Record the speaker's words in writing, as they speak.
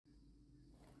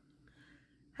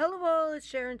Hello all, it's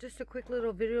Sharon. Just a quick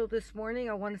little video this morning.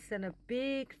 I want to send a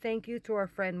big thank you to our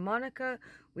friend Monika.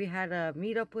 We had a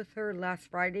meetup with her last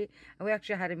Friday, and we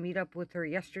actually had a meetup with her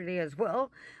yesterday as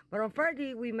well. But on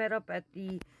Friday, we met up at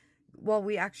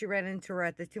we actually ran into her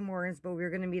at the Tim Hortons, but we were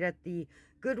going to meet at the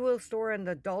Goodwill store and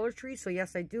the Dollar Tree. So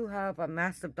yes, I do have a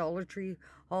massive Dollar Tree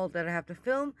haul that I have to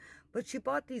film. But she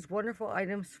bought these wonderful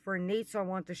items for Nate, so I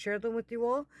want to share them with you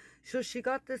all. So she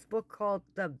got this book called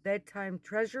The Bedtime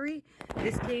Treasury.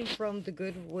 This came from the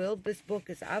Goodwill. This book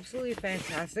is absolutely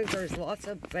fantastic. There's lots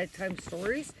of bedtime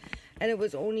stories, and it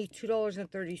was only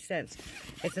 $2.30.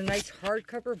 It's a nice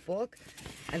hardcover book,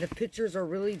 and the pictures are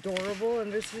really adorable.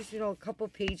 And there's just, a couple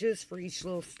pages for each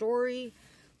little story.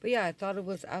 But yeah, I thought it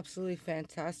was absolutely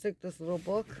fantastic, this little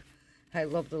book. I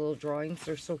love the little drawings.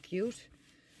 They're so cute.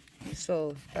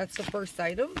 So that's the first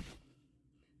item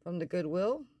from the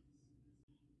Goodwill.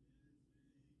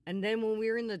 And then when we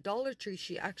were in the Dollar Tree,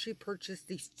 she actually purchased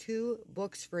these two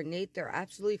books for Nate. They're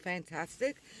absolutely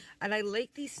fantastic. And I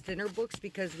like these thinner books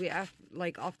because we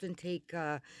often take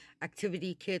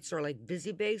activity kits or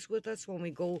busy bags with us when we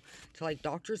go to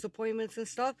doctor's appointments and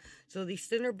stuff. So these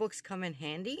thinner books come in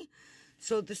handy.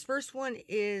 So this first one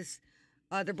is,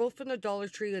 they're both from the Dollar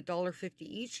Tree, $1.50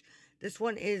 each. This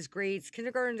one is grades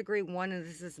kindergarten to grade 1, and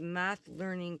this is math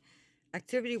learning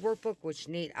activity workbook, which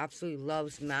Nate absolutely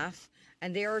loves math,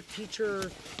 and they are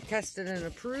teacher tested and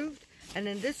approved. And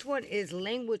then this one is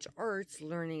language arts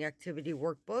learning activity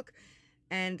workbook,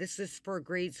 and this is for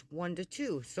grades 1 to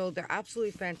 2. So they're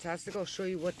absolutely fantastic. I'll show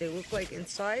you what they look like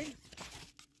inside.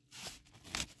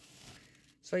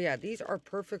 So yeah, these are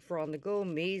perfect for on the go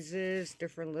mazes,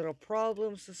 different little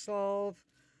problems to solve.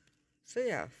 So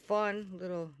yeah, fun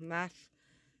little math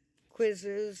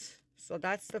quizzes. So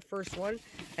that's the first one.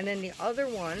 And then the other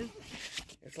one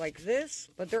is like this,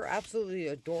 but they're absolutely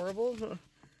adorable.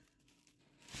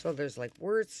 So there's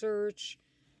word search.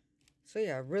 So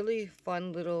yeah, really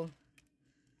fun little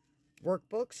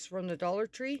workbooks from the Dollar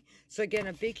Tree. So again,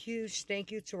 a big huge thank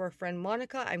you to our friend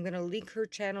Monika. I'm going to link her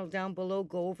channel down below.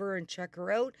 Go over and check her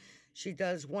out. She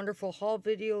does wonderful haul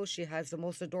videos. She has the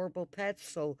most adorable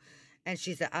pets. And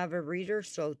she's an avid reader,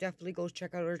 so definitely go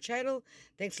check out her channel.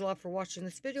 Thanks a lot for watching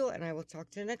this video, and I will talk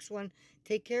to you next one.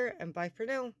 Take care, and bye for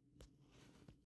now.